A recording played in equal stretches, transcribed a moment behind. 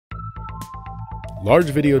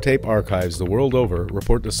Large videotape archives the world over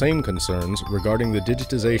report the same concerns regarding the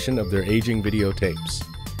digitization of their aging videotapes.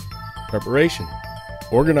 Preparation: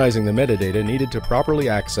 organizing the metadata needed to properly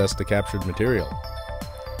access the captured material.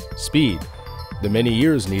 Speed: the many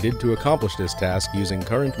years needed to accomplish this task using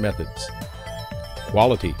current methods.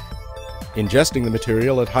 Quality: ingesting the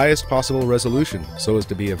material at highest possible resolution so as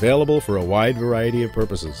to be available for a wide variety of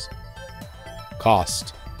purposes.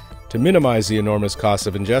 Cost: to minimize the enormous costs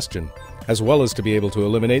of ingestion, as well as to be able to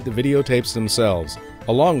eliminate the videotapes themselves,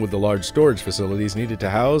 along with the large storage facilities needed to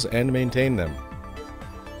house and maintain them.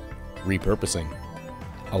 Repurposing: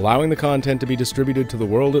 allowing the content to be distributed to the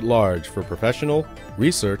world at large for professional,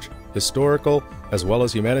 research, historical, as well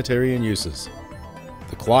as humanitarian uses.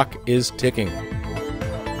 The clock is ticking.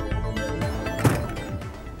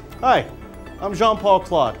 Hi, I'm Jean-Paul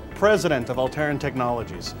Claude, President of Alteran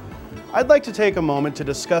Technologies. I'd like to take a moment to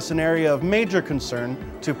discuss an area of major concern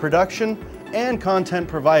to production and content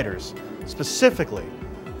providers, specifically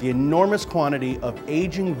the enormous quantity of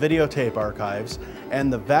aging videotape archives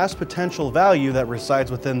and the vast potential value that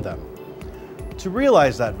resides within them. To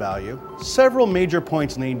realize that value, several major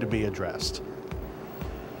points need to be addressed.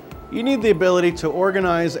 You need the ability to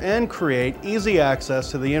organize and create easy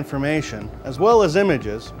access to the information, as well as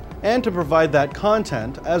images, and to provide that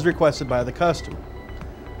content as requested by the customer.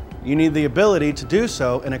 You need the ability to do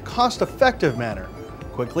so in a cost-effective manner,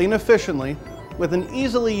 quickly and efficiently, with an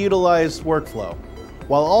easily utilized workflow,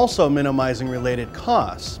 while also minimizing related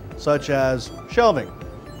costs, such as shelving,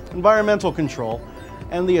 environmental control,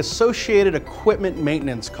 and the associated equipment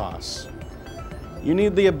maintenance costs. You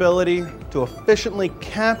need the ability to efficiently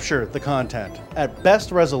capture the content at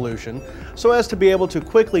best resolution so as to be able to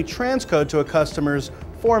quickly transcode to a customer's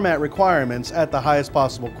format requirements at the highest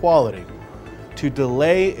possible quality. To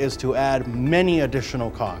delay is to add many additional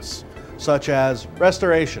costs, such as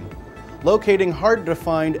restoration, locating hard to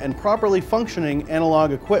find and properly functioning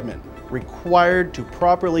analog equipment required to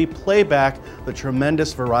properly play back the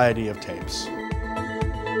tremendous variety of tapes.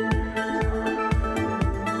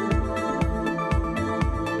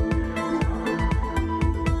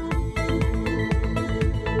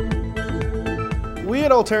 We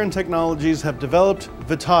at Alteran Technologies have developed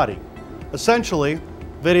ViTaDi, essentially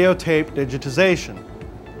videotape digitization,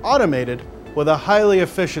 automated with a highly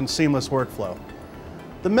efficient, seamless workflow.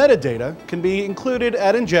 The metadata can be included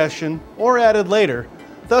at ingestion or added later,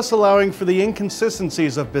 thus allowing for the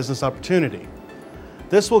inconsistencies of business opportunity.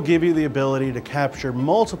 This will give you the ability to capture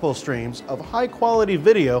multiple streams of high-quality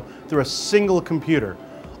video through a single computer,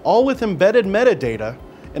 all with embedded metadata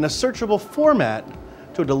in a searchable format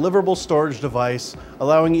to a deliverable storage device,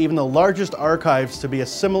 allowing even the largest archives to be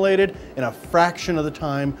assimilated in a fraction of the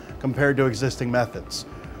time compared to existing methods.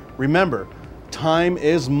 Remember, time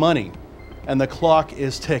is money, and the clock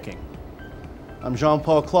is ticking. I'm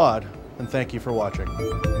Jean-Paul Claude, and thank you for watching.